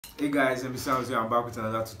Hey guys, I'm Sam here. I'm back with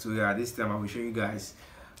another tutorial. This time I will show you guys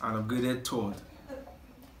an upgraded chord.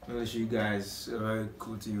 I'm going to show you guys a very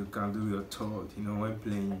cool thing you can do with your chord, when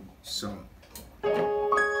playing song. So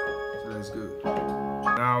let's go.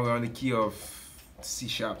 Now we're on the key of C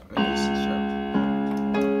sharp. Okay, C sharp.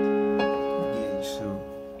 Yeah, so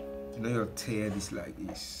your third is like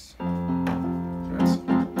this. Yes.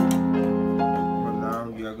 But now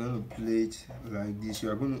you are going to play it like this. You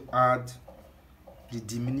are going to add the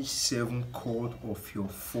diminished 7 chord of your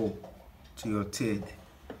 4 to your third.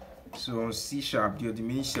 So on C sharp, your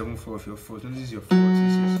diminished 7 4 of your 4. So this is your 4th.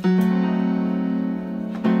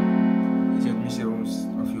 This is your diminished 7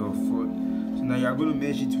 of your 4th. So now you are going to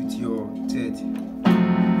merge it with your third. So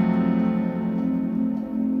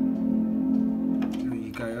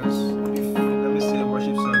you can just, let me say a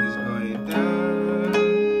worship song is going down,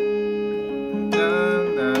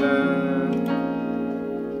 down, down,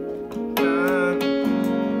 down.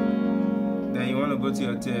 Then you want to go to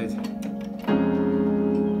your third.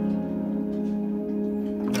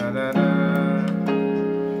 Da, da, da,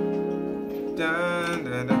 da,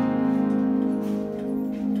 da, da.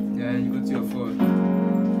 Then you go to your fourth.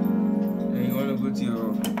 Then you want to go to your.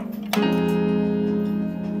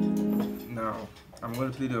 Now I'm going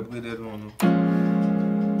to play the upgraded one.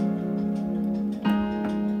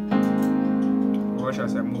 Watch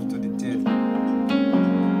as I move to the third.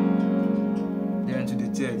 Then to the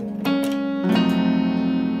third.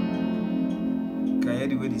 You can hear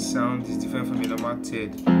the way the sound is different from your normal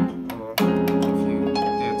third, or if you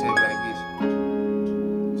play a third like this.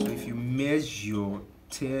 So if you merge your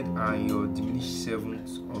third and your diminished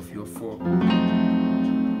 7th of your 4,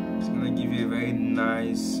 it's gonna give you a very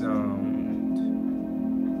nice sound.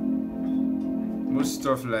 Most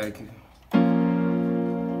stuff like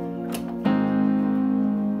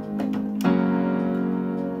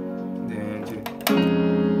then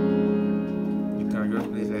you can just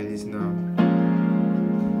play it like this now.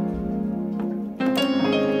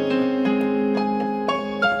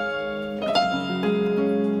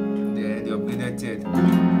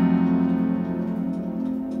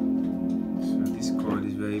 So this chord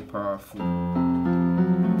is very powerful.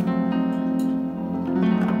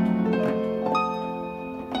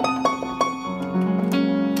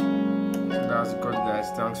 So that's the chord, guys.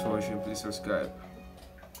 Thanks for watching. Please subscribe.